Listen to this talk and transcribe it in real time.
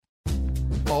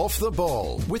Off the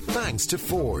Ball, with thanks to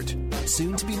Ford.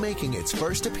 Soon to be making its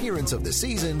first appearance of the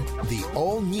season, the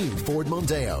all-new Ford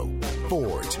Mondeo.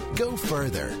 Ford, go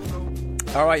further.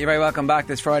 All right, you're very welcome back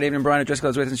this Friday evening. Brian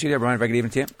O'Driscoll's with us in the studio. Brian, very good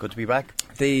evening to you. Good to be back.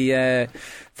 The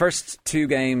first two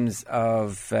games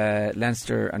of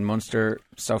Leinster and Munster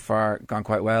so far gone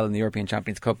quite well in the European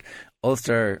Champions Cup.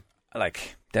 Ulster,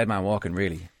 like, dead man walking,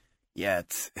 really. Yeah,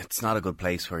 it's not a good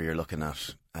place where you're looking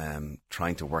at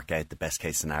trying to work out the best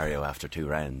case scenario after two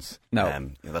rounds.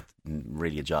 No. That's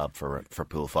really a job for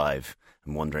Pool 5.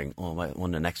 I'm wondering, I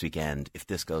wonder next weekend if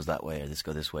this goes that way or this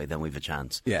goes this way, then we've a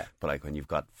chance. Yeah. But like when you've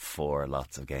got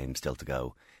lots of games still to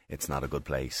go, it's not a good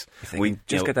place. We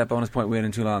just get that bonus point win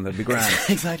in Toulon, that'd be grand.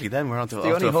 Exactly. Then we're on to the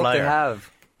only a hope flyer. they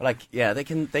have. Like, yeah, they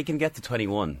can get to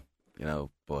 21,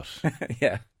 but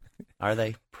yeah. Are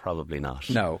they? Probably not.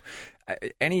 No.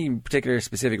 Any particular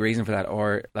specific reason for that,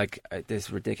 or like this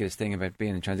ridiculous thing about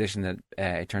being in transition that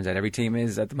it turns out every team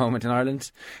is at the moment in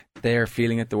Ireland? They're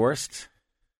feeling it the worst.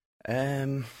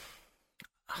 I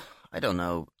don't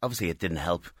know. Obviously, it didn't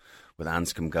help with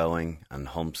Anscombe going and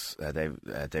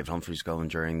David Humphreys going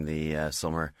during the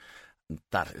summer.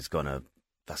 That's going to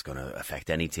affect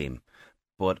any team.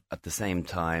 But at the same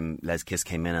time, Les Kiss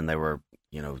came in and they were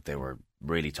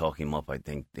really talking him up. I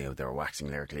think they were waxing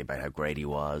lyrically about how great he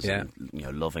was, and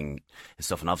loving his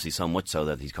stuff, and obviously so much so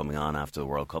that he's coming on after the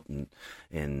World Cup in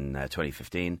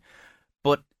 2015.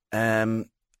 But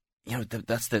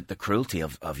that's the cruelty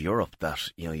of Europe, that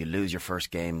you lose your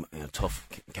first game, tough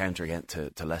counter again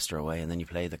to Leicester away, and then you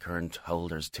play the current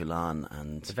holders Toulon,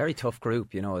 and it's a very tough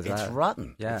group, as it's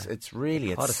rotten. Yeah, it's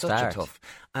really such a tough.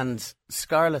 And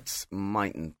Scarlets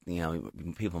mightn't,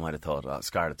 people might have thought,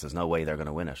 Scarlets, there's no way they're going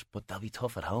to win it, but they'll be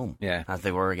tough at home, as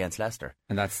they were against Leicester.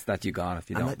 And that's you gone if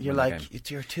you don't. You're like,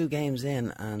 you're 2 games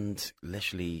in, and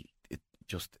literally.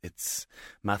 It's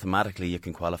mathematically you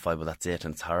can qualify, but that's it,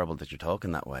 and it's horrible that you're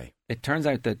talking that way. It turns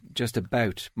out that just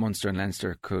about Munster and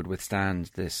Leinster could withstand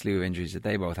the slew of injuries that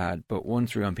they both had, but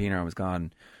once Ruan Pienaar was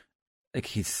gone, like,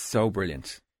 he's so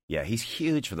brilliant. Yeah, he's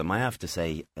huge for them. I have to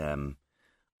say,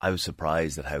 I was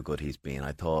surprised at how good he's been.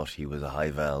 I thought he was a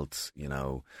high veld,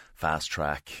 fast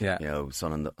track,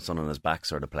 sun on his back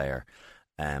sort of player.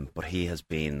 But he has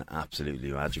been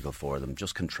absolutely magical for them.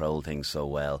 Just controlled things so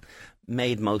well.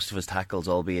 Made most of his tackles,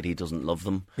 albeit he doesn't love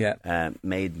them. Yeah.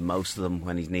 Made most of them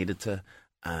when he's needed to,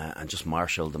 and just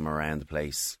marshalled them around the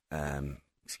place.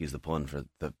 Excuse the pun for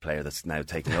the player that's now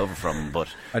taking over from him, but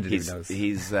he's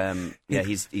doing.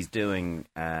 He's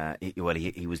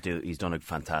done a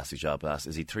fantastic job last.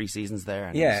 Is he 3 seasons there?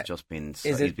 And he's just been.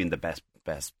 He's been the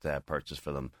best purchase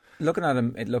for them. Looking at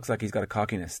him, it looks like he's got a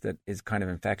cockiness that is kind of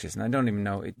infectious, and I don't even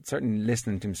know. Certainly,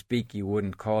 listening to him speak, you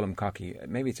wouldn't call him cocky.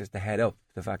 Maybe it's just the head up.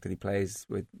 The fact that he plays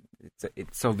with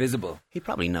it's so visible. He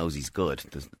probably knows he's good.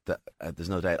 There's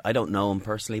no doubt. I don't know him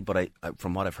personally, but I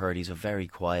from what I've heard, he's a very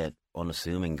quiet,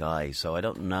 unassuming guy. So I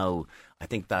don't know. I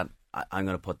think that I'm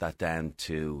going to put that down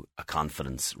to a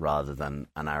confidence rather than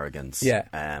an arrogance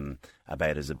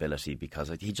about his ability, because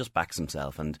he just backs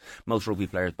himself, and most rugby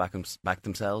players back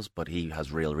themselves, but he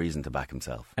has real reason to back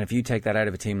himself. And if you take that out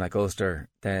of a team like Ulster,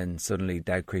 then suddenly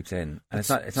doubt creeps in, and it's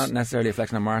not necessarily a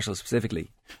reflection on Marshall specifically.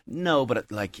 No,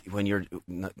 but like when you're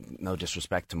no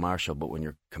disrespect to Marshall, but when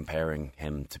you're comparing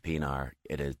him to Pienaar,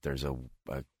 there's a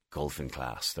gulf in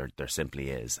class. There simply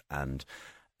is, and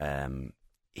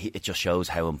it just shows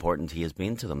how important he has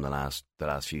been to them the last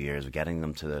few years, getting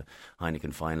them to the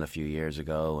Heineken final a few years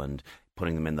ago and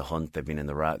putting them in the hunt. They've been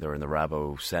they were in the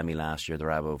Rabo semi last year, the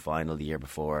Rabo final the year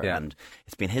before, and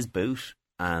it's been his boot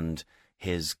and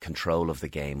his control of the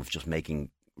game, of just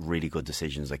making really good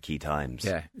decisions at key times.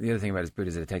 Yeah, the other thing about his boot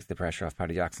is that it takes the pressure off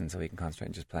Paddy Jackson, so he can concentrate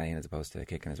on just playing as opposed to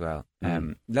kicking as well.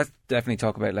 Let's definitely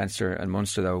talk about Leinster and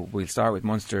Munster, though. We'll start with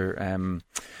Munster.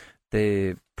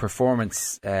 The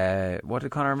performance, what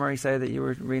did Conor Murray say that you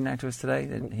were reading out to us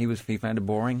today? He found it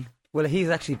boring? Well, he's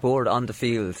actually bored on the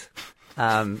field,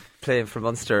 playing for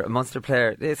Munster. A Munster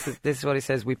player, this is what he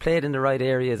says: we played in the right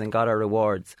areas and got our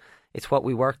rewards. It's what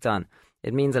we worked on.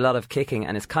 It means a lot of kicking,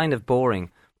 and it's kind of boring,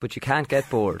 but you can't get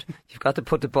bored. You've got to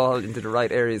put the ball into the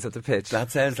right areas of the pitch.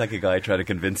 That sounds like a guy trying to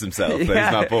convince himself that he's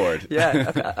not bored.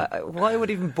 Yeah. Why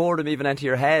would even boredom even enter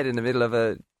your head in the middle of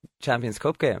a Champions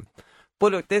Cup game?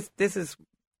 But look, this is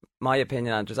my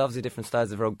opinion, and there's obviously different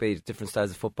styles of rugby, different styles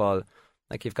of football.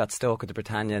 Like, you've got Stoke at the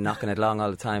Britannia knocking it along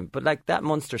all the time. But like, that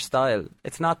Munster style,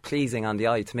 it's not pleasing on the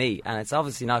eye to me, and it's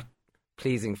obviously not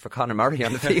pleasing for Conor Murray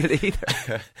on the field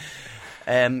either.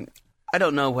 I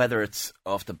don't know whether it's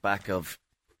off the back of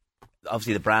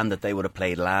obviously the brand that they would have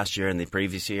played last year and the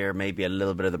previous year, maybe a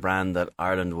little bit of the brand that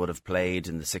Ireland would have played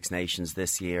in the Six Nations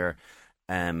this year.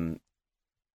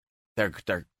 They're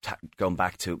they're going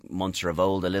back to Munster of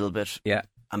old a little bit. Yeah.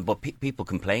 But people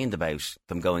complained about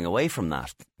them going away from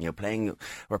that. We're playing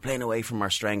away from our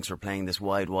strengths. We're playing this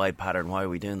wide pattern. Why are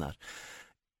we doing that?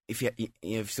 If you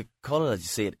call it as you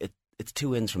see it, it's 2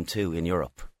 wins from 2 in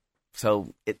Europe.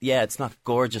 So it's not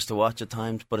gorgeous to watch at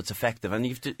times, but it's effective. And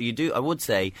I would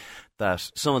say that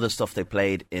some of the stuff they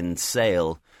played in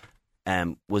Sale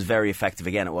was very effective.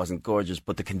 Again, it wasn't gorgeous,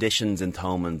 but the conditions in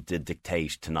Thomond did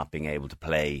dictate to not being able to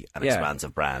play an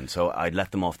expansive brand. So I'd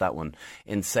let them off that one.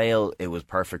 In Sale, it was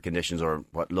perfect conditions, or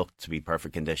what looked to be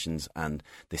perfect conditions, and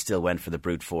they still went for the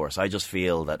brute force. I just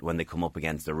feel that when they come up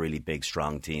against the really big,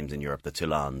 strong teams in Europe, the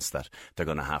Toulons, that they're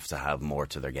going to have more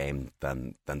to their game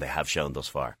than they have shown thus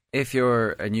far. If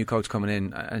you're a new coach coming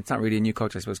in, and it's not really a new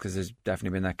coach, I suppose, because there's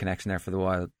definitely been that connection there for the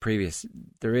while previous,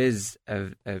 there is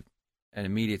an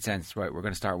immediate sense, right, we're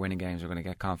going to start winning games, we're going to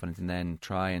get confidence and then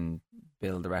try and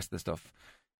build the rest of the stuff.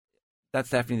 That's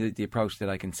definitely the approach that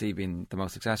I can see being the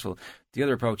most successful. The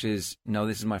other approach is, no,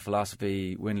 this is my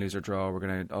philosophy, win, lose or draw, we're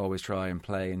going to always try and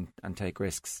play and take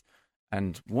risks.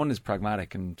 And one is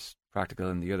pragmatic and practical,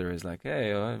 and the other is like,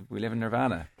 hey, we live in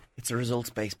nirvana. It's a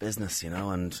results-based business,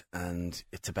 and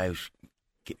it's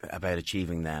about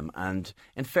achieving them. And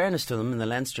in fairness to them, in the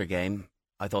Leinster game,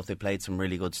 I thought they played some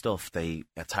really good stuff. They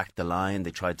attacked the line. They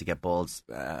tried to get balls,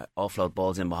 offload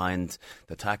balls in behind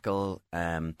the tackle.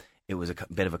 It was a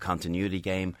bit of a continuity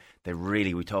game.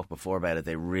 We talked before about it,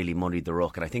 they really muddied the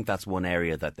ruck. And I think that's one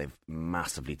area that they've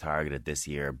massively targeted this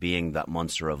year, being that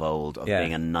Munster of old, of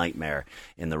being a nightmare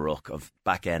in the ruck, of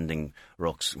back-ending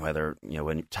rucks, whether,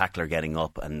 when tackler getting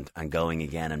up and going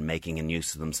again and making a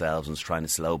use of themselves and trying to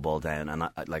slow ball down. And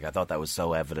I thought that was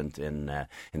so evident in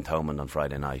Thomond on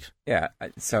Friday night. Yeah,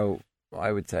 so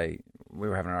I would say, we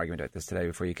were having an argument about this today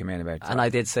before you came in about... And I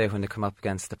did say when they come up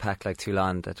against the pack like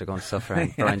Toulon that they're going to suffer,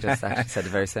 and Brian just actually said the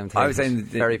very same thing. I was saying,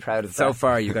 very proud of that. So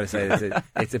far, you've got to say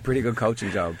it's a pretty good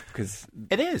coaching job, because...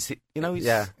 It is. He's...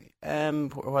 Yeah.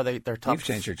 They're top... You've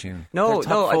changed your tune. No,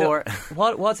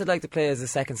 what's it like to play as a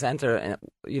second centre,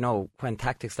 when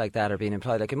tactics like that are being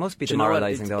employed? Like, it must be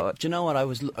demoralising, though. Do you know what I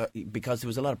was... because there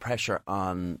was a lot of pressure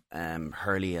on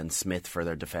Hurley and Smith for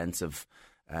their defensive...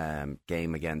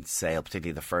 game against Sale,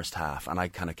 particularly the first half, and I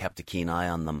kind of kept a keen eye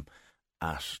on them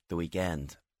at the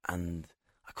weekend, and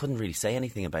I couldn't really say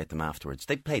anything about them afterwards.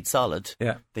 They played solid.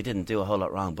 Yeah. They didn't do a whole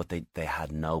lot wrong, but they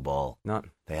had no ball.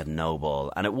 They had no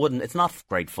ball, and it's not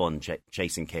great fun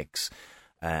chasing kicks,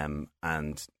 and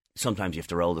sometimes you have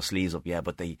to roll the sleeves up,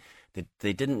 but they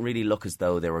didn't really look as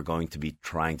though they were going to be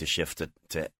trying to shift it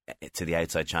to the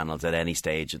outside channels at any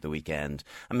stage at the weekend.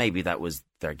 And maybe that was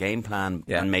their game plan,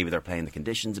 and maybe they're playing the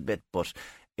conditions a bit. But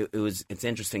it's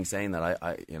interesting saying that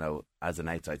I as an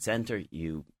outside centre,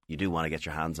 you do want to get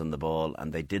your hands on the ball,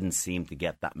 and they didn't seem to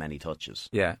get that many touches.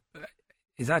 Yeah.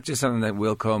 Is that just something that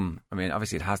will come? I mean,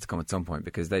 obviously it has to come at some point,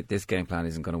 because this game plan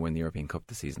isn't going to win the European Cup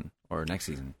this season or next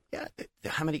season. Yeah.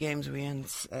 How many games are we in?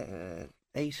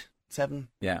 8, 7.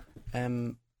 Yeah.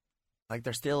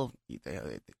 They're still...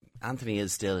 Anthony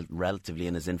is still relatively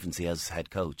in his infancy as head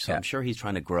coach, so I'm sure he's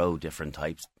trying to grow different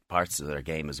parts of their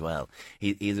game as well.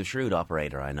 He's a shrewd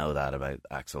operator, I know that about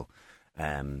Axel.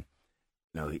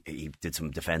 He did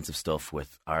some defensive stuff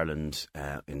with Ireland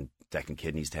in Declan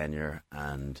Kidney's tenure,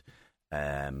 and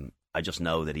I just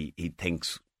know that he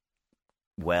thinks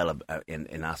well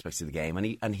in aspects of the game,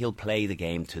 and he'll play the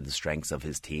game to the strengths of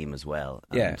his team as well.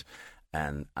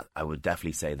 And I would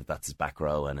definitely say that that's his back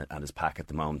row and his pack at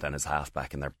the moment and his half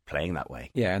back, and they're playing that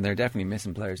way. Yeah, and they're definitely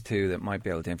missing players too that might be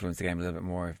able to influence the game a little bit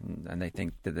more, and they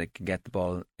think that they can get the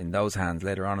ball in those hands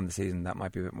later on in the season. That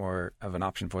might be a bit more of an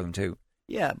option for them too.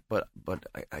 Yeah, but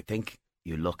I think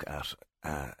you look at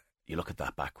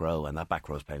that back row, and that back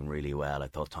row is playing really well. I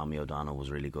thought Tommy O'Donnell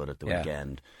was really good at the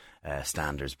weekend.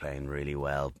 Stander's playing really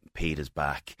well. Pete is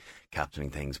back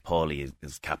captaining things. Paulie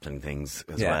is captaining things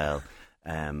as well.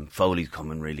 Foley's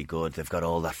coming really good. They've got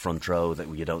all that front row that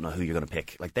you don't know who you're going to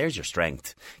pick. Like, there's your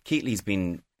strength. Keatley's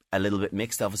been a little bit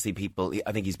mixed. Obviously,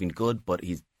 I think he's been good, but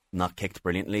he's not kicked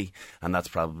brilliantly, and that's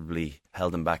probably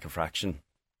held him back a fraction.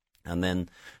 And then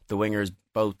the wingers,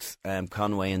 both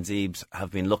Conway and Zeebs,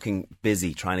 have been looking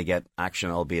busy trying to get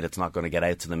action, albeit it's not going to get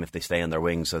out to them if they stay on their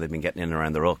wings, so they've been getting in and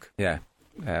around the ruck. Yeah.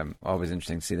 Always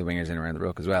interesting to see the wingers in around the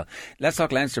ruck as well. Let's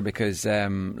talk Leinster, because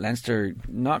Leinster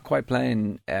not quite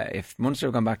playing. If Munster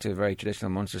have gone back to a very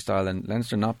traditional Munster style, then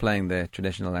Leinster not playing the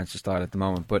traditional Leinster style at the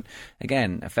moment. But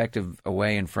again, effective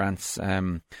away in France.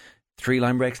 3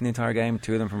 line breaks in the entire game,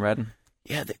 2 of them from Redden.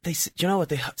 Yeah, they you know what,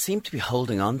 they seem to be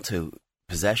holding on to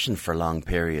possession for long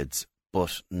periods,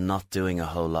 but not doing a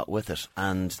whole lot with it.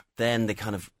 And then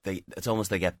it's almost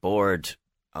they get bored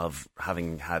of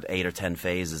having had 8 or 10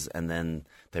 phases, and then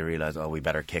they realise, we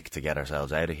better kick to get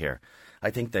ourselves out of here. I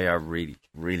think they are really,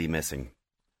 really missing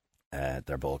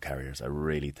their ball carriers. I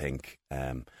really think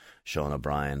Sean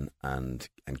O'Brien and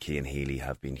Cian Healy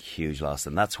have been huge loss,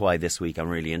 and that's why this week I'm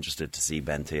really interested to see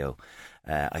Ben Te'o.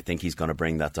 I think he's going to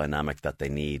bring that dynamic that they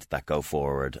need, that go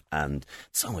forward, and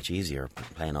it's so much easier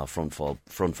playing off front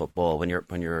football when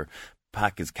your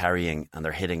pack is carrying and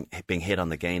they're being hit on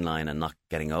the gain line and not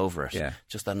getting over it. Yeah.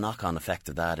 Just the knock-on effect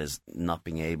of that is not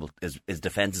being able. His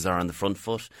defences are on the front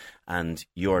foot, and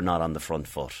you're not on the front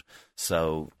foot.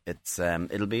 So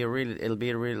it'll be a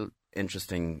real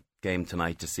interesting game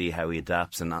tonight to see how he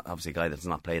adapts. And obviously, a guy that's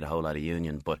not played a whole lot of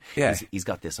union, but he's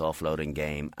got this offloading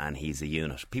game, and he's a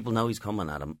unit. People know he's coming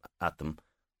at them,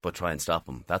 but try and stop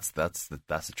him. That's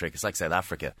the trick. It's like South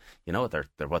Africa. You know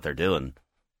what they're doing,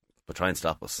 but try and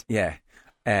stop us. Yeah.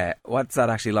 What's that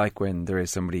actually like when there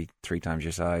is somebody 3 times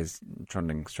your size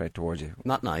trundling straight towards you?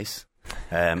 Not nice.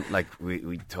 Like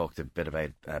we talked a bit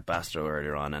about Bastro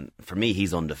earlier on, and for me,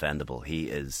 he's undefendable. He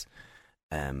is.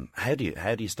 How do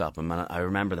you stop him? And I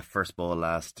remember the first ball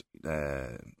last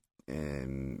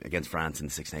against France in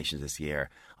the Six Nations this year.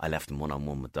 I left him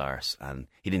 1-on-1 with Darce, and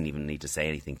he didn't even need to say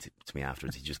anything to me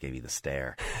afterwards. He just gave me the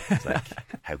stare. It's like,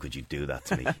 how could you do that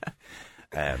to me?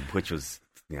 Which was,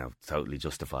 totally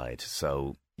justified.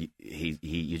 So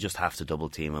you just have to double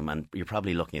team him, and you're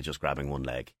probably looking at just grabbing one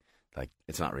leg. Like,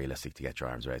 it's not realistic to get your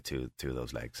arms around two of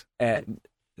those legs.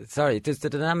 Sorry, does the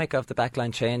dynamic of the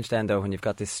backline change then, though, when you've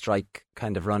got this strike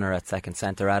kind of runner at second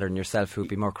centre rather than yourself who'd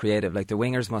be more creative? Like, the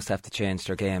wingers must have to change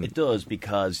their game. It does,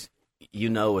 because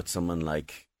it's someone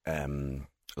like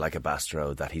a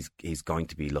Bastro that he's going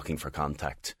to be looking for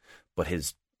contact, but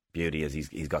his beauty is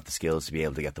he's got the skills to be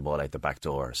able to get the ball out the back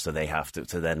door. So they have to.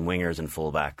 So then wingers and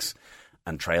fullbacks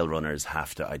and trail runners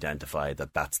have to identify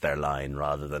that that's their line,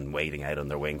 rather than waiting out on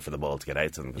their wing for the ball to get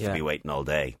out to them, because they'll be waiting all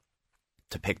day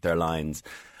to pick their lines.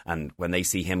 And when they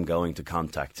see him going to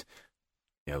contact,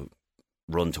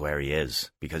 run to where he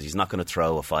is, because he's not going to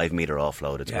throw a 5 metre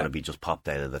offload. It's going to be just popped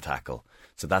out of the tackle.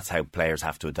 So that's how players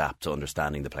have to adapt to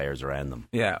understanding the players around them.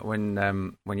 Yeah, when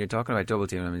you're talking about double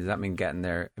teaming, does that mean getting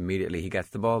there immediately he gets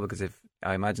the ball? Because if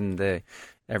I imagine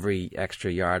every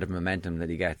extra yard of momentum that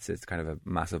he gets, it's kind of a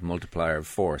massive multiplier of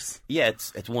force. Yeah,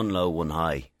 it's one low, one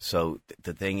high. So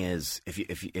the thing is,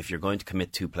 if you're going to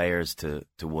commit 2 players to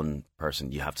one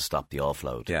person, you have to stop the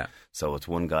offload. Yeah. So it's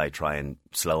one guy try and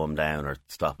slow him down or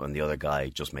stop, and the other guy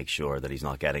just make sure that he's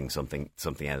not getting something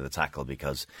out of the tackle,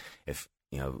 because if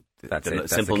the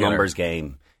simple numbers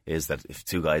game is that if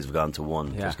 2 guys have gone to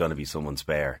 1, there's going to be someone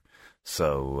spare.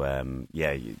 So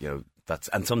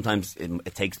and sometimes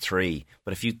it takes 3.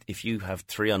 But if you have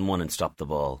 3 on 1 and stop the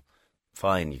ball,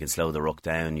 fine, you can slow the ruck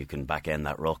down, you can back end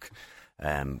that ruck.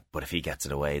 But if he gets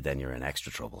it away, then you're in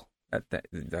extra trouble.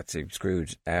 That's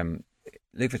screwed.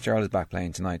 Luke Fitzgerald is back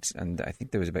playing tonight, and I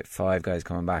think there was about 5 guys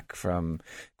coming back from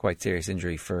quite serious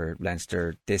injury for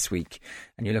Leinster this week.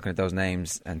 And you're looking at those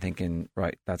names and thinking,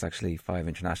 right, that's actually 5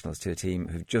 internationals to a team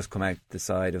who've just come out the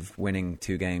side of winning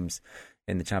 2 games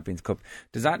in the Champions Cup.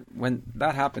 When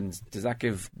that happens, does that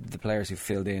give the players who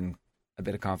filled in a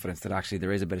bit of confidence that actually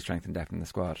there is a bit of strength and depth in the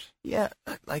squad? Yeah,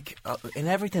 like in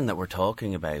everything that we're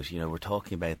talking about, we're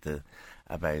talking about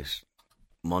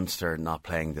Munster not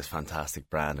playing this fantastic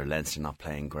brand, or Leinster not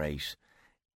playing great.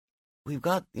 We've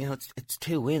got, it's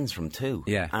 2 wins from 2.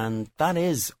 Yeah. And that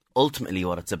is ultimately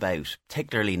what it's about,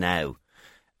 particularly now.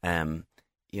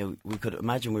 We could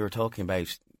imagine we were talking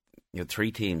about,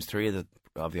 3 teams, 3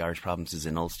 of the Irish provinces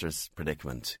in Ulster's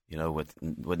predicament, with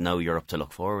no Europe to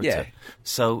look forward to.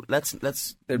 So let's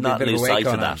not lose sight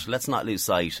of that. Let's not lose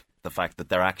sight the fact that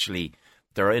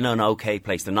they're in an okay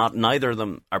place. Neither of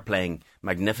them are playing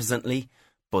magnificently,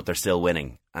 but they're still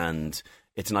winning. And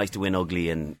it's nice to win ugly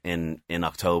in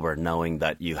October, knowing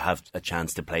that you have a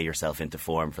chance to play yourself into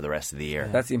form for the rest of the year.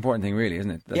 That's the important thing, really,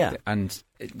 isn't it? And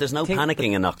there's no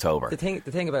panicking in October. The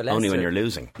thing about Leinster, only when you're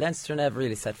losing. Leinster never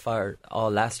really set fire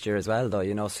all last year as well,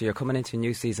 though. So you're coming into a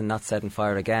new season not setting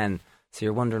fire again. So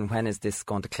you're wondering, when is this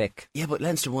going to click? Yeah, but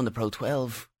Leinster won the Pro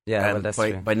 12. Yeah, well, that's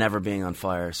true. By never being on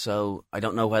fire. So I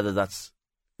don't know whether that's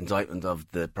indictment of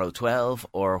the Pro 12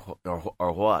 or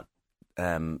what.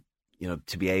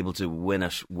 To be able to win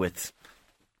it with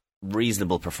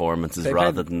reasonable performances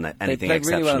rather than anything exceptional. They played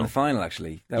really well in the final,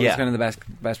 actually. That was kind of the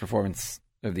best performance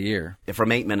of the year.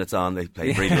 From 8 minutes on, they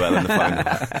played really well in the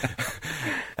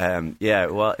final.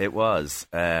 It was.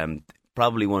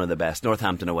 Probably one of the best.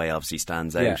 Northampton away obviously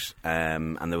stands out.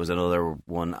 And there was another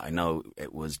one, I know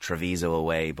it was Treviso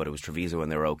away, but it was Treviso when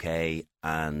they were okay.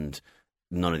 And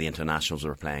none of the internationals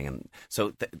were playing, and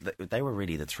so they were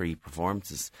really the three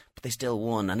performances, but they still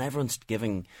won, and everyone's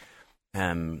giving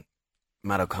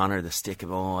Matt O'Connor the stick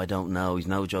of, I don't know, he's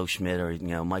no Joe Schmidt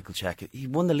or Michael Cheika. He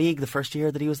won the league the first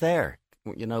year that he was there.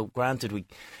 Granted,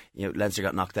 Leinster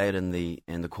got knocked out in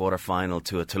the quarter final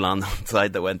to a Toulon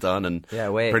side that went on and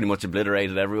pretty much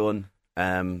obliterated everyone.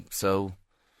 So.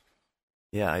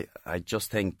 Yeah, I just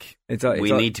think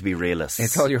we need to be realists.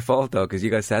 It's all your fault, though, because you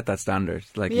guys set that standard.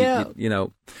 Like, you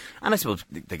know. And I suppose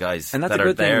the guys that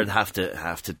are there have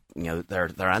to,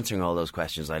 they're answering all those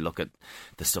questions. I look at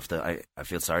the stuff that I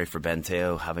feel sorry for Ben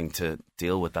Teo having to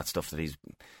deal with that stuff that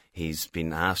he's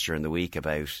been asked during the week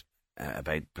about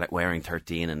wearing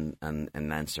 13 and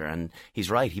Leinster. And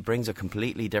he's right. He brings a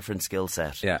completely different skill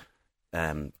set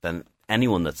than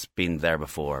anyone that's been there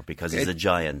before, because he's a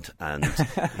giant and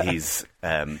he's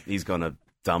going to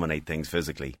dominate things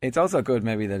physically. It's also good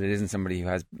maybe that it isn't somebody who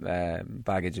has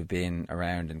baggage of being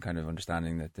around and kind of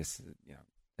understanding that this,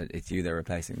 that it's you they're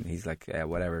replacing. He's like,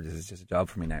 whatever, this is just a job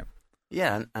for me now.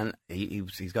 Yeah, and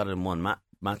he's got it in one.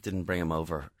 Matt didn't bring him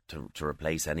over to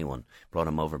replace anyone. Brought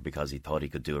him over because he thought he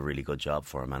could do a really good job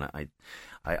for him, and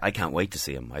I can't wait to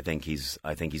see him. I think he's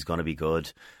going to be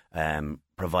good,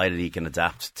 provided he can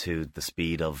adapt to the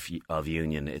speed of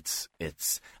Union. It's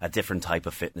a different type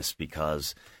of fitness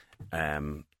because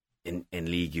in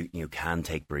league you can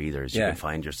take breathers. You can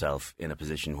find yourself in a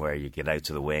position where you get out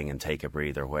to the wing and take a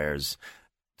breather, whereas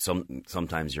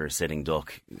sometimes you're a sitting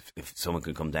duck. If someone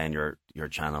can come down your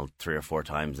channel 3 or 4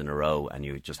 times in a row, and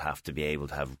you just have to be able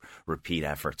to have repeat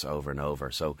efforts over and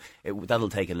over. So that'll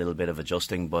take a little bit of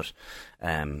adjusting, but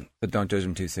don't judge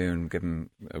him too soon. Give him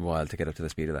a while to get up to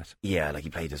the speed of that. Yeah, like he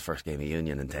played his first game of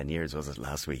Union in 10 years, was it,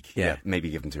 last week? Yeah,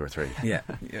 maybe give him 2 or 3. Yeah,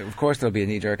 of course there'll be a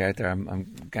knee jerk out there.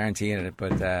 I'm guaranteeing it,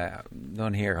 but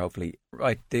none here, hopefully.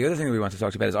 Right, the other thing we want to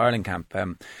talk about is Ireland camp.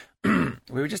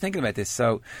 We were just thinking about this.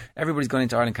 So everybody's gone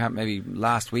into Ireland camp maybe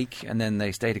last week, and then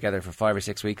they stay together for 5 or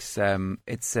 6 weeks.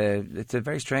 It's a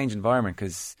very strange environment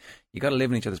because you got to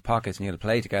live in each other's pockets and you got to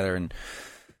play together, and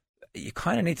you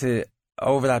kind of need to,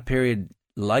 over that period,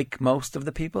 like most of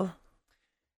the people.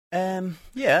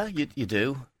 Yeah, you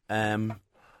do. I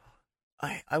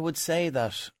would say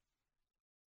that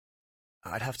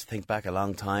I'd have to think back a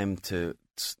long time to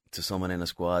someone in a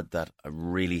squad that I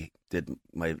really did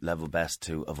my level best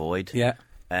to avoid. Yeah.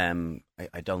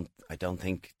 I don't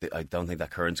think that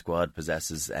current squad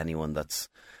possesses anyone that's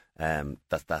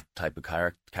that type of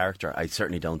character. I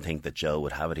certainly don't think that Joe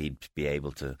would have it.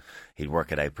 He'd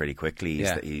work it out pretty quickly.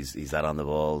 He's that on the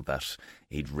ball that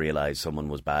he'd realise someone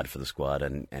was bad for the squad,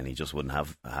 and he just wouldn't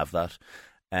have that.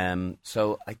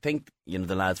 So I think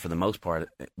the lads for the most part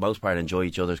enjoy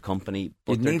each other's company,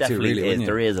 but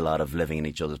there is a lot of living in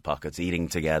each other's pockets, eating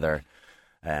together.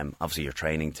 Obviously, you're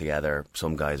training together.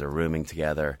 Some guys are rooming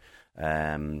together,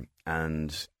 and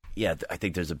I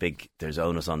think there's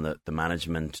onus on the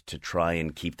management to try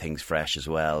and keep things fresh as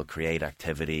well. Create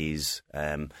activities,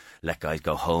 let guys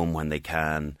go home when they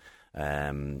can.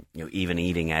 Even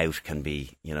eating out can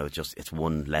be it's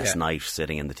one less night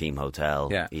sitting in the team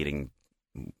hotel eating.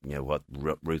 What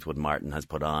Ruth Wood Martin has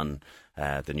put on,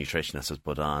 the nutritionist has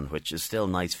put on, which is still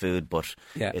nice food, but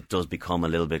it does become a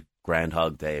little bit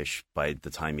Groundhog Day-ish by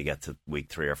the time you get to week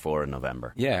 3 or 4 in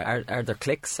November. Yeah, are there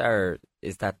cliques, or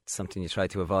is that something you try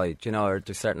to avoid? Or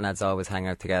do certain lads always hang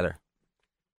out together?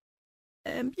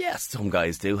 Yes, some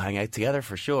guys do hang out together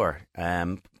for sure.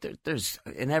 There's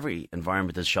in every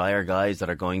environment there's shyer guys that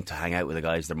are going to hang out with the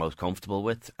guys they're most comfortable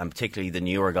with, and particularly the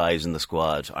newer guys in the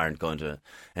squad aren't going to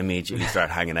immediately start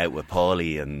hanging out with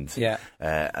Paulie and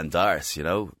Darce.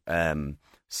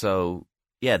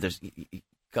 There's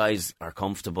guys are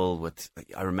comfortable with.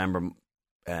 I remember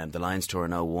the Lions tour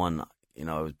in 01.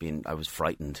 I was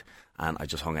frightened, and I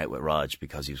just hung out with Rog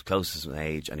because he was closest in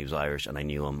age and he was Irish, and I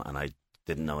knew him, and I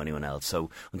didn't know anyone else.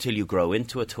 So until you grow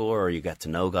into a tour or you get to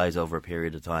know guys over a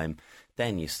period of time,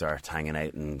 then you start hanging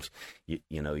out, and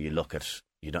you're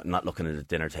not looking at a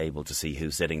dinner table to see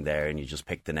who's sitting there, and you just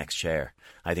pick the next chair.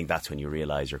 I think that's when you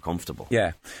realise you're comfortable.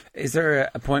 Yeah. Is there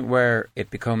a point where it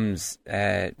becomes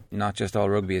not just all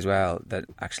rugby as well, that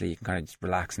actually you can kind of just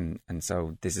relax and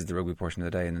so this is the rugby portion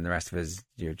of the day, and then the rest of it is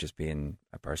you're just being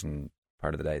a person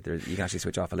part of the day? You can actually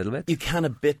switch off a little bit? You can a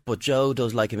bit, but Joe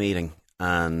does like a meeting.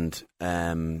 And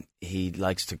he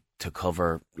likes to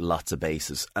cover lots of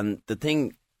bases. And the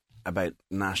thing about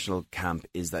national camp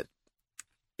is that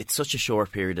it's such a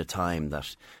short period of time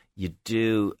that you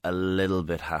do a little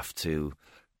bit have to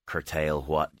curtail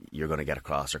what you're going to get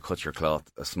across or cut your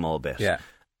cloth a small bit. Yeah.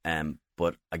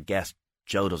 But I guess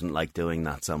Joe doesn't like doing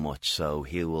that so much, so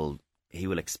he will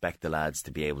expect the lads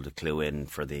to be able to clue in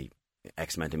for the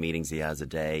X amount of meetings he has a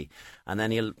day, and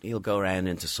then he'll go around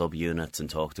into sub-units and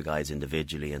talk to guys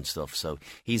individually and stuff. So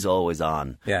he's always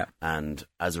on. Yeah. And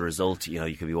as a result,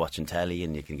 you could be watching telly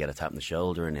and you can get a tap on the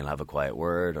shoulder and he'll have a quiet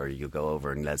word, or you go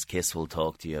over and Les Kiss will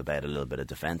talk to you about a little bit of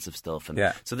defensive stuff.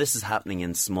 And so this is happening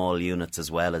in small units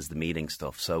as well as the meeting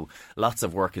stuff. So lots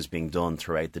of work is being done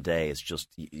throughout the day. It's just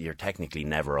you're technically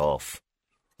never off.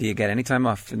 Do you get any time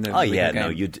off in the game? No,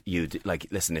 you'd like,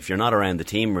 listen, if you're not around the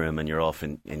team room and you're off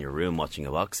in your room watching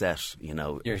a box set,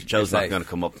 Joe's not going to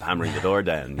come up hammering the door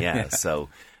down. Yeah. So,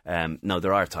 no,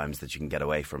 there are times that you can get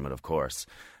away from it, of course.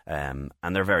 And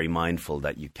they're very mindful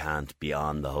that you can't be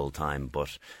on the whole time.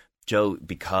 But Joe,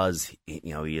 because,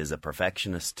 he is a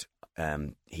perfectionist,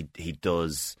 he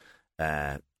does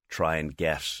try and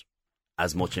get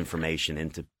as much information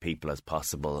into people as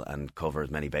possible and cover as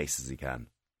many bases as he can.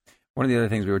 One of the other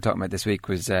things we were talking about this week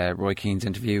was Roy Keane's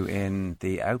interview in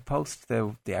the Outpost,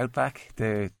 the Outback,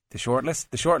 the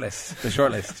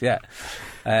shortlist,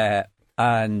 yeah.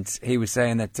 And he was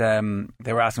saying that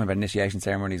they were asking him about initiation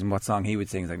ceremonies and what song he would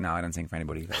sing. He's like, no, I don't sing for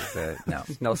anybody. No,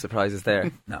 no surprises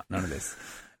there. No, none of this.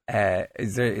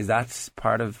 Is that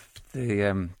part of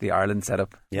the Ireland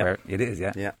setup? Yeah, it is.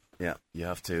 Yeah. Yeah, you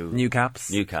have to new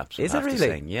caps. Is it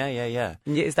really? Yeah.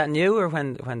 Is that new, or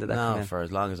when did that come in? No, for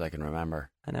as long as I can remember.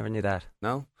 I never knew that.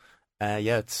 No,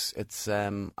 it's.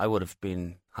 I would have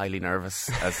been highly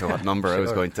nervous as to what number I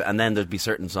was going to, and then there'd be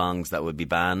certain songs that would be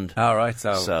banned. Oh, right.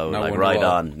 So no, like Ride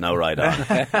On, no Ride On,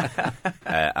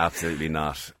 absolutely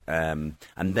not. And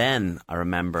then I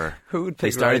remember they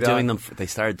started doing them. They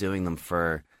started doing them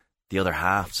for the other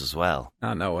halves as well.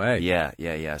 Oh, no way.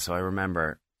 Yeah. So I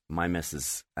remember my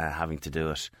missus having to do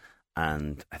it,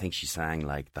 and I think she sang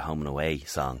like the Home and Away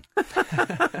song.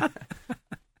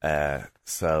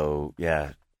 So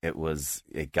yeah,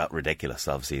 it got ridiculous,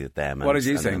 obviously, with them. What did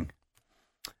you sing?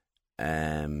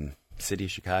 City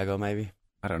of Chicago, maybe.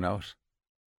 I don't know it.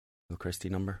 Little Christie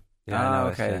number. Yeah,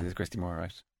 okay, it's Christy Moore,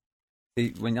 right?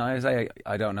 See, when I say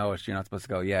I don't know it, you're not supposed to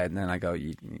go, yeah, and then I go,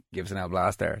 you give us an out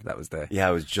blast there. That was the... Yeah,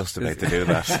 I was just about to do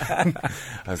that.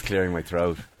 I was clearing my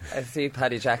throat. I see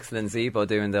Paddy Jackson and Zebo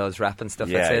doing those rap and stuff.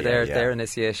 I'd say their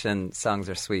initiation songs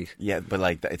are sweet. Yeah, but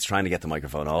like, it's trying to get the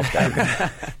microphone off them.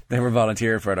 They were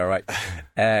volunteering for it, all right.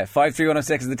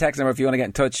 53106 is the text number. If you want to get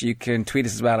in touch, you can tweet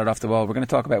us as well at Off the Wall. We're going to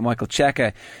talk about Michael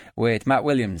Cheika with Matt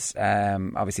Williams.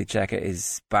 Obviously, Cheika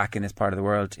is back in this part of the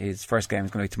world. His first game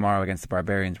is going to be tomorrow against the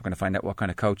Barbarians. We're going to find out what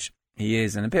kind of coach he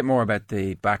is and a bit more about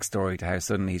the backstory to how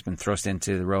suddenly he's been thrust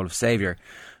into the role of saviour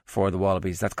for the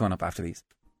Wallabies. That's coming up after these.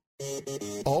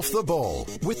 Off the Ball,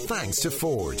 with thanks to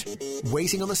Ford.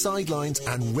 Waiting on the sidelines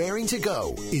and raring to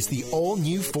go is the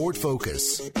all-new Ford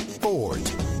Focus.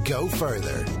 Ford, go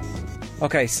further.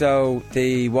 Okay, so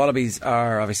the Wallabies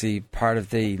are obviously part of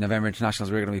the November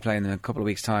Internationals. We're going to be playing in a couple of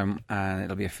weeks' time, and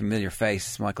it'll be a familiar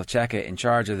face, Michael Cheika, in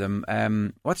charge of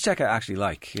them. What's Cheika actually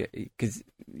like? Because,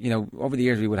 over the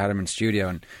years we would have had him in studio,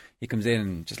 and he comes in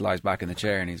and just lies back in the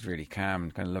chair, and he's really calm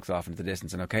and kind of looks off into the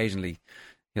distance, and occasionally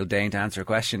he'll deign to answer a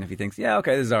question if he thinks, yeah,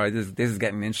 okay, this is all right, this is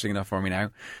getting interesting enough for me now.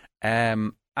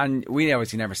 And we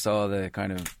obviously never saw the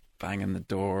kind of banging the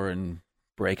door and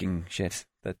breaking shit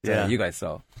that you guys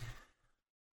saw.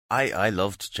 I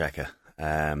loved Cheika.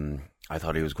 I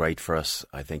thought he was great for us.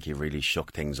 I think he really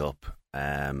shook things up.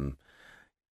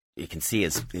 You can see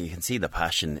the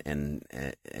passion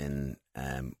in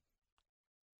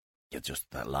just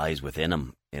that lies within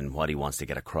him in what he wants to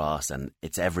get across, and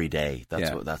it's every day. That's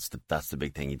the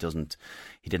big thing. He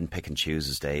didn't pick and choose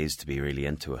his days to be really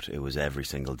into it. It was every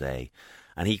single day.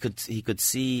 And he could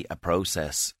see a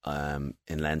process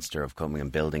in Leinster of coming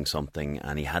and building something,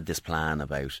 and he had this plan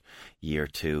about year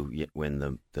 2 win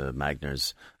the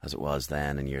Magners as it was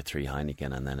then, and year 3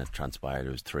 Heineken, and then it transpired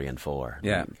it was 3 and 4.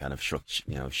 Yeah, and kind of shrugged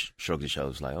his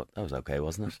shoulders like, oh, that was okay,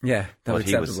 wasn't it? Yeah, that was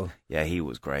acceptable. He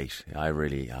was great. I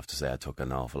really have to say I took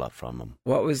an awful lot from him.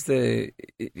 What was he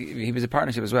was a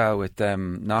partnership as well with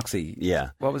Noxie.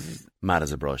 Yeah. What was his? Mad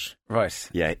as a brush. Right.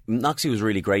 Yeah, Noxie was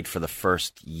really great for the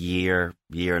first year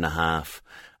and a half,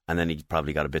 and then he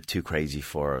probably got a bit too crazy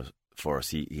for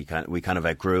us. We kind of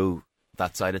outgrew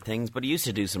that side of things, but he used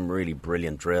to do some really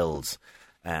brilliant drills.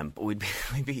 But we'd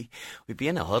be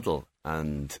in a huddle,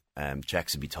 and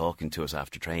Chex would be talking to us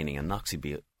after training, and Noxie would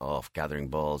be off gathering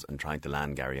balls and trying to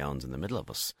land Gary Owens in the middle of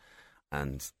us,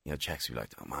 and Chex would be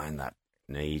like, "Don't mind that,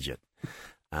 no idiot,"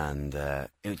 and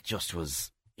it just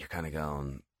was, you're kind of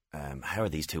going, how are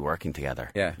these two working together?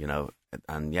 Yeah,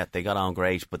 and yet they got on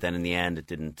great, but then in the end it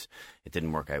didn't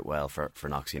work out well for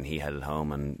Noxie, and he headed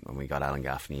home, and we got Alan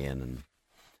Gaffney in,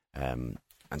 and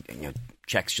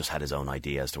Chex just had his own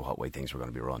idea as to what way things were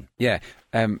going to be run. Yeah,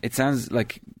 it sounds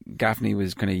like Gaffney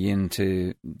was kind of yin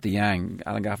to the yang.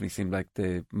 Alan Gaffney seemed like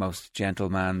the most gentle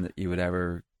man that you would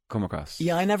ever come across.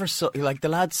 Yeah, I never saw, like the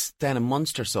lads down in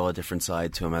Munster saw a different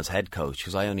side to him as head coach,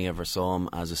 because I only ever saw him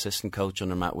as assistant coach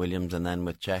under Matt Williams and then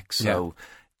with Czech. So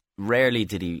rarely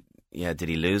did he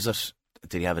lose it.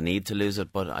 Did he have a need to lose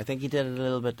it? But I think he did it a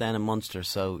little bit down in Munster.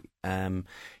 So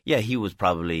he was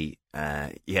probably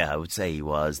I would say he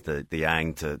was the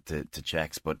yang to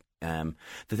Czechs. But the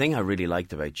thing I really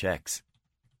liked about Czechs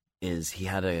is he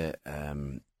had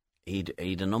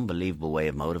he'd an unbelievable way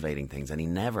of motivating things, and he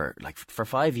never, like, for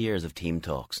 5 years of team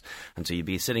talks, and so you'd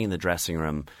be sitting in the dressing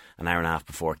room an hour and a half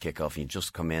before kickoff, and you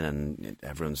just come in and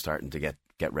everyone's starting to get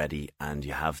ready, and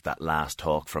you have that last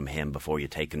talk from him before you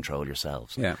take control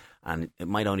yourselves. Yeah. And it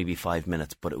might only be 5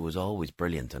 minutes, but it was always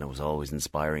brilliant, and it was always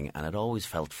inspiring, and it always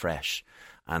felt fresh.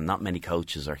 And not many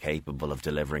coaches are capable of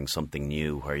delivering something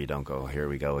new where you don't go, here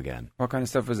we go again. What kind of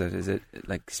stuff was it? Is it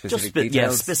like specific details? Yeah,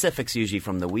 specifics usually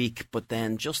from the week, but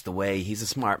then just the way, he's a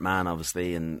smart man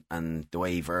obviously, and the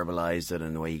way he verbalised it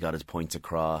and the way he got his points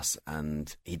across,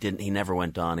 and he never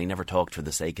went on, he never talked for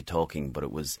the sake of talking, but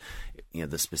it was,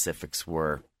 the specifics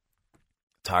were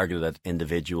targeted at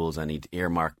individuals, and he'd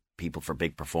earmark people for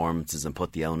big performances and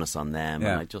put the onus on them.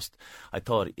 Yeah. And I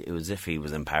thought it was as if he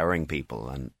was empowering people,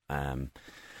 and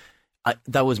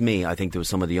that was me. I think there was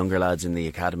some of the younger lads in the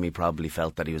academy probably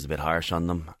felt that he was a bit harsh on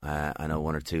them. I know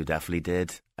one or two definitely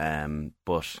did,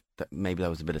 but maybe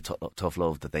that was a bit of tough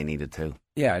love that they needed too.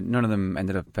 Yeah, none of them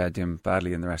ended up doing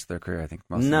badly in the rest of their career, I think.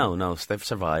 Most No, they've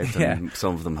survived, and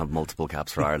some of them have multiple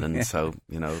caps for Ireland, Yeah. so,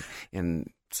 in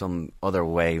some other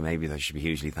way maybe they should be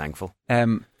hugely thankful.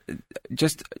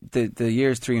 Just the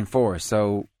years 3 and 4.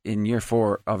 So in year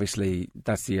 4, obviously,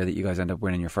 that's the year that you guys end up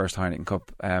winning your first Heineken Cup.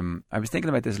 I was thinking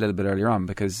about this a little bit earlier on,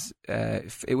 because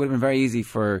it would have been very easy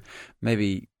for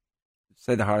maybe,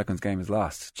 say the Harlequins game is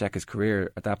lost. Cheika's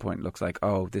career at that point looks like,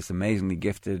 oh, this amazingly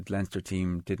gifted Leinster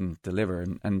team didn't deliver.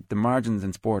 And the margins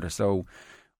in sport are so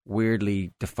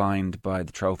weirdly defined by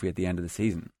the trophy at the end of the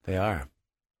season. They are.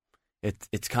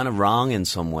 It's kind of wrong in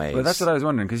some ways. Well, that's what I was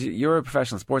wondering, because you're a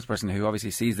professional sports person who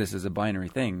obviously sees this as a binary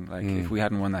thing. Like, if we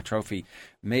hadn't won that trophy,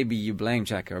 maybe you blame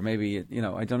Cheika, or maybe,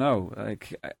 I don't know.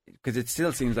 Like, because it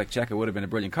still seems like Cheika would have been a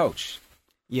brilliant coach.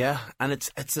 Yeah, and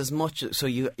it's as much. So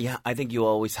I think you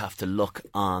always have to look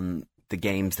on the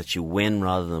games that you win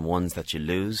rather than ones that you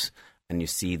lose, and you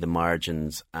see the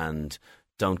margins, and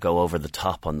don't go over the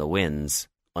top on the wins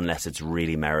unless it's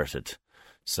really merited.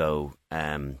 So,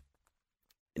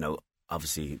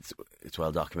 obviously, it's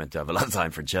well documented. I have a lot of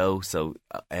time for Joe, so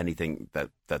anything that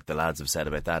the lads have said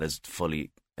about that is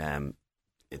fully,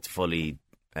 it's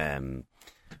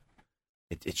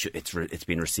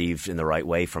been received in the right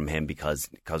way from him because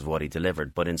of what he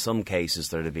delivered. But in some cases,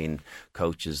 there have been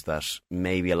coaches that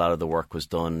maybe a lot of the work was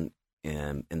done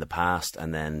in the past,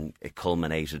 and then it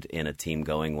culminated in a team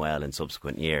going well in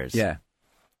subsequent years. Yeah,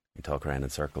 you talk around in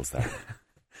circles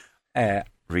there.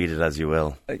 Read it as you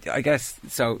will. I guess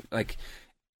so. Like,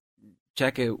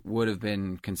 Cheika would have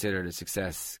been considered a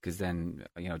success, because then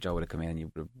Joe would have come in and you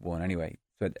would have won anyway.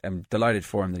 But I'm delighted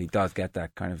for him that he does get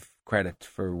that kind of credit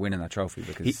for winning that trophy,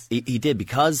 because he did,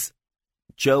 because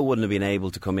Joe wouldn't have been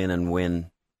able to come in and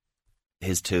win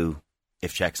his 2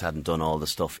 if Czechs hadn't done all the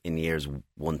stuff in years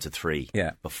 1 to 3.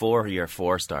 Yeah. Before year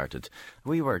 4 started,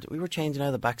 we were changing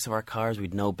out the backs of our cars.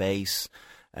 We'd no base.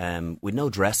 With no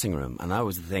dressing room, and that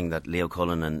was the thing that Leo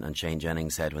Cullen and Shane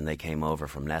Jennings said when they came over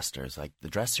from Leicester. It's like, the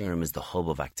dressing room is the hub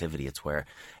of activity. It's where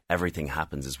everything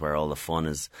happens. It's where all the fun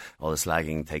is, all the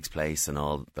slagging takes place, and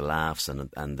all the laughs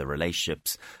and the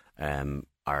relationships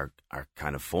are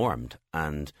kind of formed.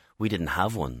 And we didn't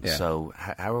have one. Yeah. So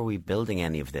how are we building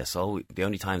any of this? The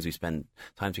only times we spend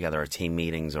time together are team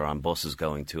meetings or on buses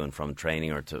going to and from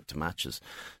training or to matches.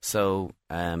 So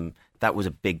that was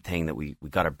a big thing, that we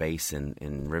got our base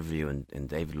in Riverview and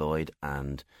David Lloyd,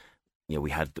 and we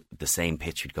had the same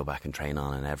pitch we'd go back and train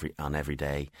on every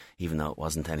day, even though it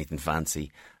wasn't anything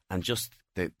fancy, and just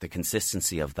the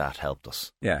consistency of that helped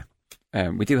us. Yeah.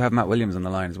 We do have Matt Williams on the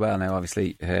line as well now,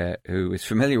 obviously, who is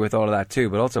familiar with all of that too,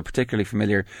 but also particularly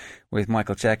familiar with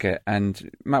Michael Cheika. And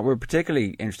Matt, we're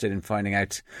particularly interested in finding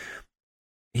out,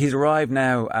 he's arrived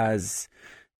now as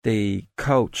the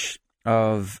coach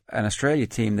of an Australia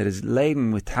team that is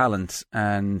laden with talent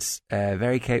and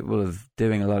very capable of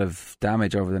doing a lot of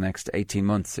damage over the next 18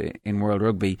 months in World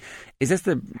Rugby. Is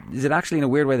it actually, in a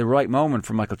weird way, the right moment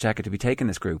for Michael Cheika to be taking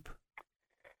this group?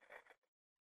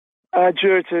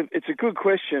 Joe, it's a good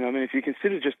question. I mean, if you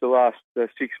consider just the last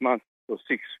 6 months or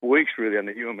 6 weeks really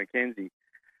under Ewan McKenzie,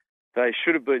 they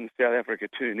should have beaten South Africa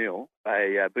 2-0.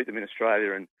 They beat them in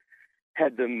Australia, and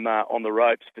had them on the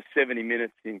ropes for 70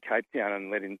 minutes in Cape Town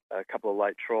and let in a couple of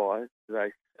late tries.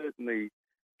 They certainly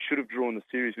should have drawn the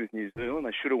series with New Zealand.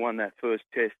 They should have won that first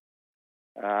test.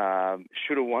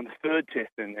 Should have won the third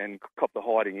test and copped the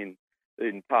hiding in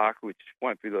Eden Park, which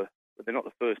won't be they're not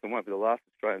the first and won't be the last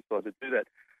Australian side to do that.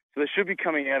 So they should be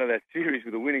coming out of that series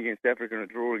with a win against Africa and a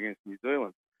draw against New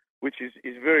Zealand, which is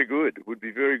very good, would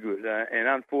be very good. And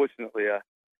unfortunately,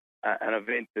 an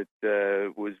event that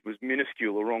was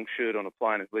minuscule, the wrong shirt on a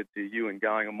plane, has led to Ewan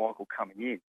going and Michael coming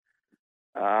in.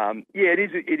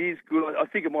 It is good. I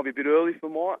think it might be a bit early for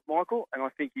Michael, and I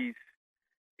think he's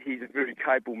a very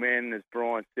capable man, as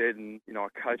Brian said. And I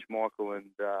coach Michael, and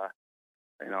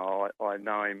I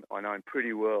know him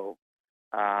pretty well.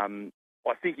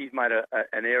 I think he's made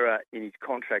an error in his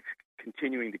contract,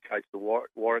 continuing to coach the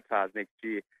Waratahs next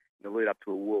year in the lead up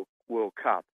to a World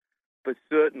Cup. But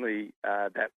certainly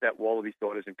that Wallaby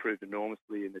side has improved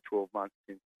enormously in the 12 months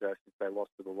since they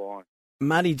lost to the Lions.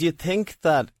 Matty, do you think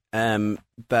that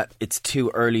that it's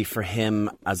too early for him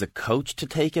as a coach to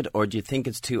take it, or do you think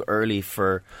it's too early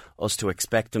for us to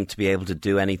expect him to be able to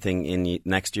do anything in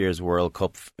next year's World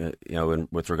Cup?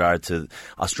 With regard to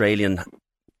Australian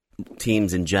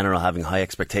teams in general having high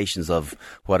expectations of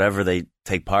whatever they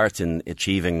take part in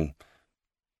achieving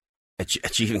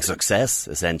success,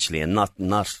 essentially, and not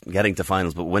getting to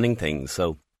finals but winning things.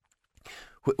 So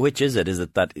which is it? Is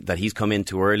it that he's come in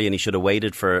too early and he should have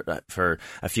waited for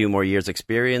a few more years'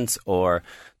 experience, or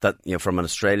that from an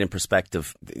Australian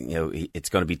perspective, it's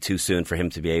going to be too soon for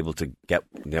him to be able to get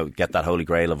that holy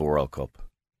grail of a World Cup?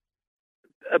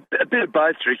 A bit of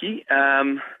both, Ricky.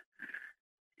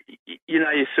 You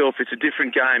know yourself, it's a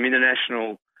different game.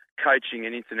 International coaching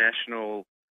and international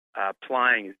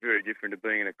playing is very different to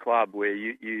being in a club where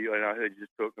I heard you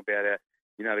just talking about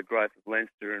the growth of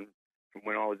Leinster, and from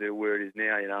when I was there where it is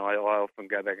now. I often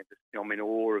go back and I'm in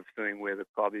awe of seeing where the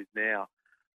club is now.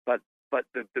 But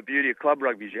the beauty of club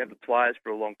rugby is you have the players for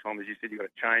a long time. As you said, you've got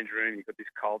a change room, you've got this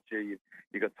culture, you've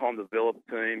got time to develop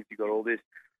teams, you've got all this.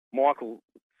 Michael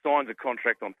signs a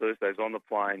contract on Thursdays on the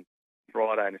plane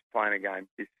Friday and is playing a game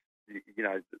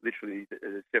literally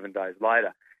 7 days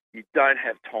later. You don't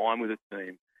have time with a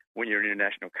team when you're an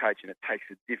international coach, and it takes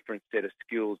a different set of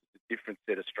skills, a different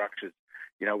set of structures.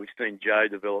 We've seen Joe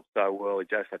develop so well.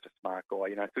 Joe's such a smart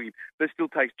guy, but it still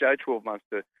takes Joe 12 months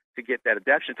to get that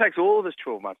adaptation. It takes all of us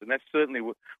 12 months, and that's certainly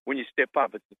when you step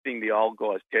up, it's the thing the old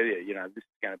guys tell you, this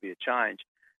is going to be a change.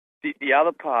 The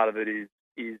other part of it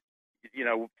is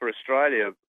for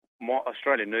Australia,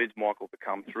 Australia needs Michael to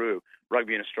come through.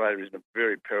 Rugby in Australia is in a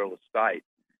very perilous state,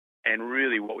 and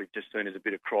really what we've just seen is a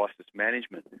bit of crisis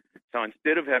management. So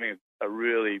instead of having a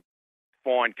really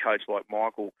fine coach like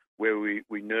Michael, where we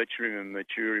nurture him and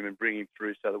mature him and bring him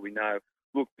through so that we know,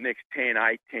 look, the next 10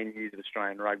 years of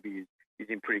Australian rugby is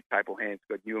in pretty capable hands.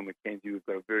 We've got Ewan McKenzie, we've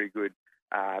got a very good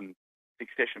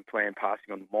succession plan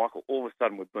passing on to Michael. All of a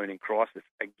sudden we've been in crisis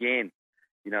again.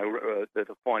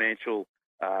 The financial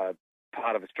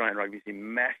part of Australian rugby is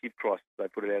in massive crisis. They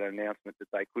put out an announcement that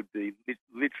they could be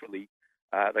literally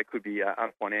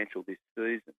unfinancial this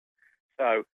season.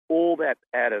 So all that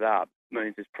added up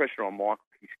means there's pressure on Michael.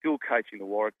 He's still coaching the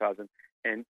Waratahs,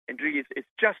 and it's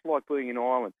just like being in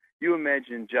Ireland. You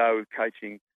imagine Joe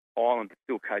coaching Ireland but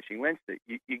still coaching Leinster.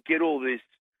 You get all this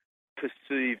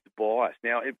perceived bias.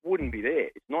 Now, it wouldn't be there.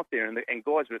 It's not there. And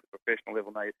guys are at the professional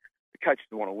level, the coaches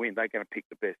want to win. They're going to pick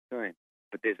the best team.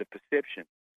 But there's a perception.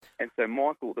 And so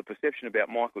the perception about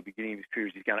Michael at the beginning of his career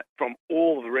is he's going to, from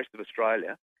all of the rest of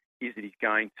Australia, is that he's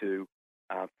going to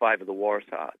favour the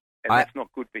Waratahs. And that's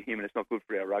not good for him, and it's not good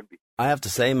for our rugby. I have to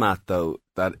say, Matt, though,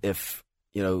 that if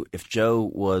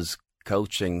Joe was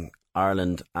coaching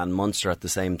Ireland and Munster at the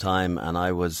same time, and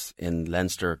I was in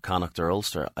Leinster, Connacht, or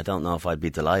Ulster, I don't know if I'd be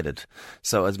delighted.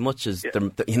 So as much as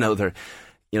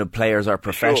players are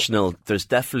professional, there's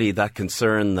definitely that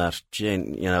concern that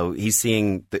he's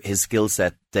seeing his skill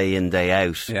set day in, day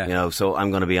out. So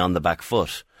I'm going to be on the back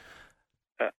foot.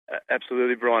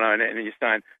 Absolutely, Brian. And you're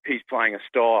saying he's playing a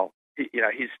style.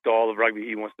 His style of rugby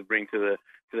he wants to bring to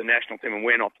the national team, and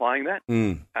we're not playing that.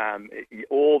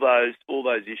 All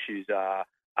those issues are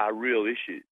real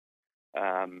issues.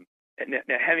 Now,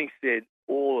 having said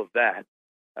all of that,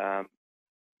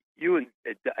 Ewan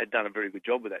had done a very good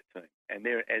job with that team, and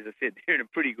as I said, they're in a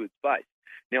pretty good space.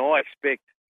 Now, I expect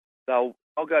I'll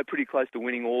go pretty close to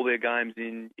winning all their games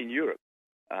in Europe,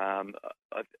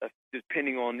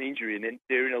 depending on injury, and then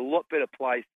they're in a lot better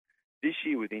place this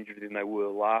year with injury than they were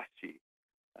last year,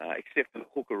 except for the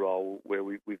hooker role where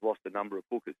we've lost a number of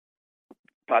hookers.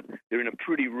 But they're in a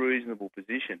pretty reasonable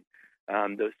position.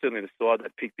 Certainly the side they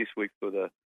picked this week for the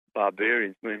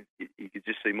Barbarians, you could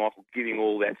just see Michael giving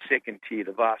all that second tier,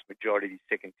 the vast majority of his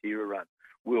second tier run.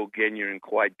 Will Genia and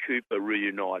Quade Cooper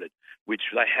reunited, which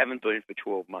they haven't been for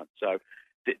 12 months. So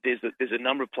there's a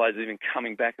number of players even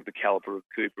coming back of the calibre of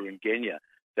Cooper and Genia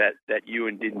that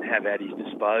Ewan didn't have at his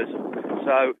disposal.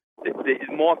 So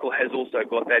Michael has also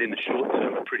got that in the short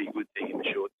term, a pretty good thing in the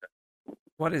short term.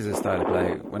 What is his style of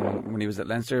play? When he was at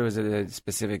Leinster, was it a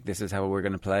specific, this is how we're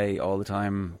going to play all the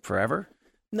time forever?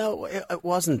 No, it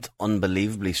wasn't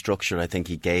unbelievably structured. I think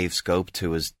he gave scope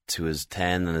to his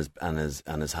 10 and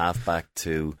his halfback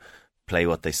to play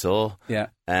what they saw. Yeah.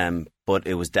 But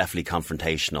it was definitely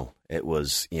confrontational. It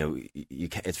was,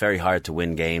 it's very hard to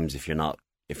win games if you're not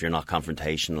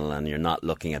confrontational and you're not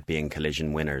looking at being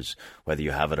collision winners, whether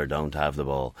you have it or don't have the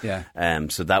ball. Yeah.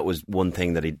 So that was one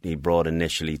thing that he brought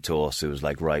initially to us. It was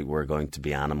like, right, we're going to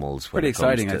be animals. Pretty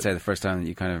exciting, I'd say, the first time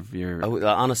that you're.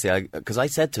 Honestly, because I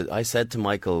said to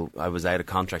Michael, I was out of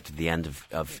contract at the end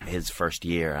of his first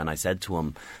year, and I said to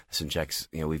him, "Listen, Jex,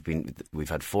 we've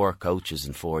had 4 coaches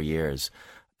in 4 years,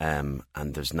 and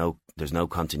there's no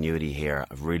continuity here.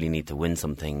 I really need to win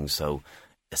some things. So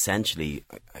essentially,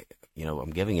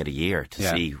 I'm giving it a year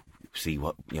to see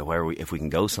what if we can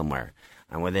go somewhere."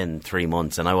 And within 3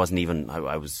 months, and I was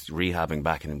rehabbing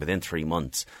back, and within 3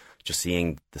 months, just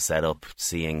seeing the setup,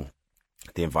 seeing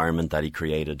the environment that he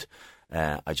created,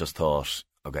 I just thought,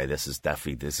 okay, this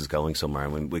is going somewhere.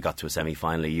 And when we got to a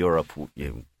semi-final of Europe,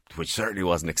 which certainly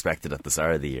wasn't expected at the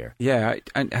start of the year. Yeah,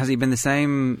 and has he been the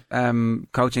same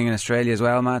coaching in Australia as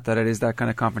well, Matt, that it is that kind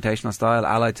of confrontational style,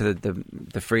 allied to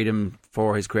the freedom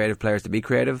for his creative players to be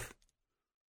creative?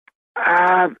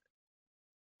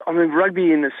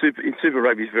 Rugby in Super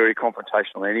Rugby is very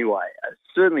confrontational anyway.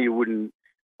 Certainly,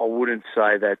 I wouldn't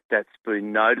say that that's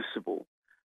been noticeable.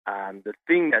 The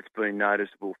thing that's been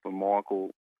noticeable for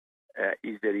Michael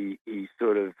is that he's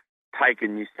sort of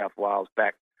taken New South Wales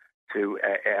back to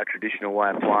our traditional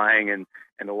way of playing and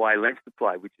the way Leinster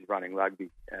play, which is running rugby.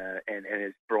 And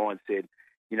as Brian said,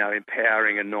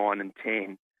 empowering a 9 and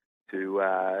 10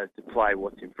 to play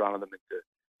what's in front of them and to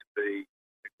be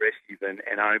aggressive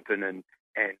and open and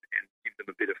give them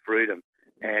a bit of freedom.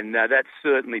 And that's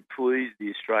certainly pleased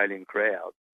the Australian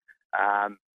crowd.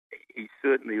 He's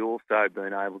certainly also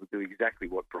been able to do exactly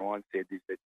what Brian said, is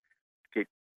that get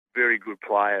very good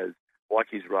players like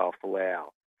Israel Folau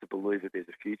to believe that there's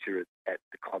a future at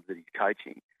the club that he's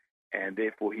coaching. And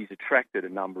therefore he's attracted a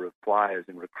number of players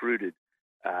and recruited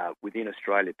within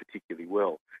Australia particularly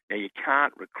well. Now, you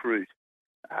can't recruit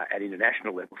at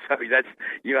international level. So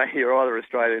you're either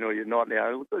Australian or you're not.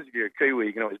 Now, because if you're a Kiwi,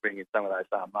 you can always bring in some of those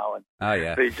Samoan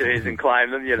PGs and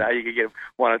claim them. You could get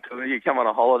 1 or 2. You come on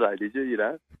a holiday, did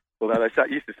you? Although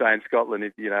they used to say in Scotland,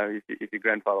 if your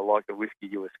grandfather liked the whiskey,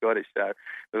 you were Scottish. So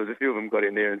there was a few of them got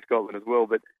in there in Scotland as well.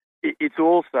 But it's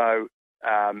also,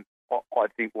 I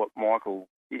think, what Michael,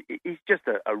 he's just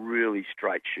a really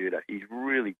straight shooter. He's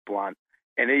really blunt.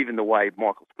 And even the way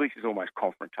Michael speaks is almost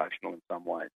confrontational in some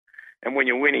ways. And when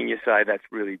you're winning, you say that's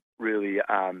really, really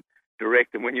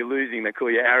direct. And when you're losing, they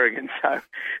call you arrogant. So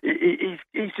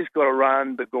he's just got to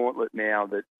run the gauntlet now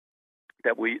that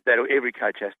every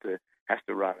coach has to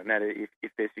run. And that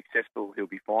if they're successful, he'll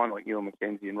be fine, like Ewan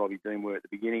McKenzie and Robbie Dean were at the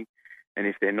beginning. And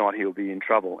if they're not, he'll be in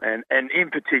trouble. And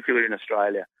in particular in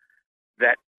Australia,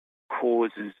 that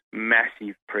causes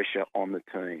massive pressure on the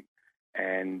team.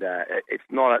 And it's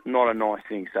not a nice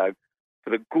thing. So for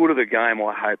the good of the game,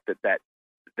 I hope that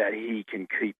he can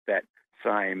keep that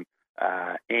same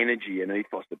energy and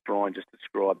ethos that Brian just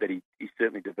described, that he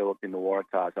certainly developed in the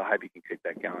Waratahs. I hope he can keep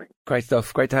that going. Great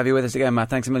stuff. Great to have you with us again, Matt.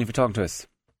 Thanks a million for talking to us.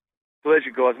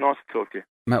 Pleasure, guys. Nice to talk to you.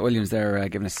 Matt Williams there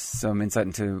giving us some insight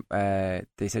into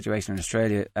the situation in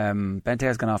Australia.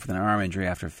 Bente's gone off with an arm injury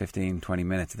after 15-20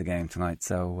 minutes of the game tonight,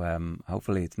 so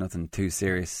hopefully it's nothing too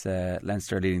serious.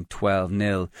 Leinster leading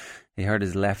 12-0. He hurt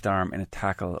his left arm in a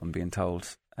tackle, I'm being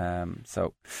told.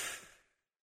 So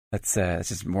it's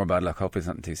just more bad luck. Hopefully it's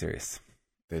nothing too serious.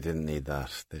 They didn't need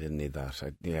that.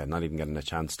 Not even getting a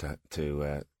chance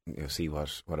to see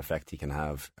what effect he can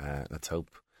have. Let's hope,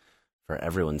 for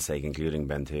everyone's sake, including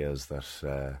Bente's,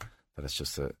 that it's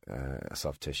just a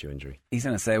soft tissue injury.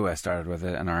 Ethan Asewa started with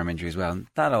an arm injury as well.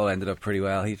 That all ended up pretty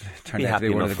well. He turned out to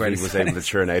be one of the greatest. He was able to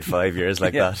churn out 5 years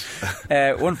like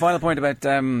that. One final point about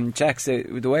checks.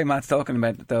 The way Matt's talking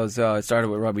about those, it started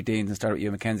with Robbie Deans and started with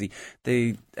Ewan McKenzie.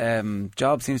 The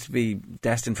job seems to be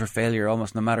destined for failure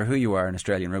almost no matter who you are in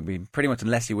Australian rugby, pretty much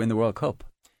unless you win the World Cup.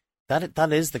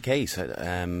 That is the case,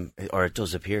 or it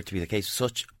does appear to be the case.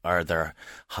 Such are their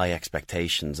high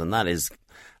expectations, and that is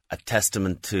a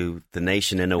testament to the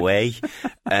nation in a way,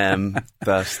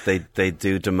 that they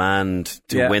do demand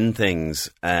to win things,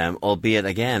 albeit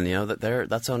again,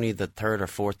 that's only the third or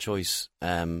fourth choice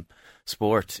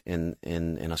sport in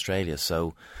Australia.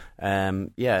 So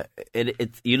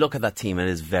you look at that team, and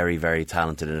it is very, very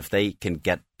talented, and if they can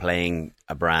get playing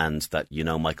a brand that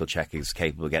Michael Cheika is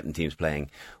capable of getting teams playing,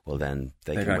 well then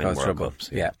they're can win World Cups.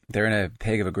 Yeah, they're in a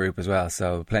pig of a group as well,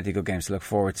 so plenty of good games to look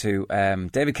forward to.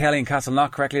 David Kelly and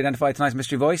Castleknock correctly identified tonight's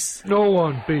mystery voice. No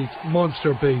one beats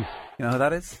Munster beat. You know who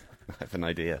that is? I have an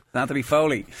idea. Anthony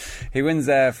Foley. He wins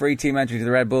a free team entry to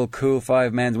the Red Bull Cool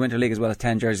 5 Men's Winter League, as well as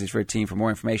 10 jerseys for a team. For more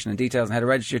information and details on how to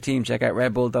register your team, check out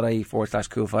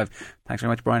redbull.ie/cool5. Thanks very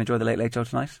much, Brian. Enjoy the Late Late Show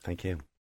tonight. Thank you.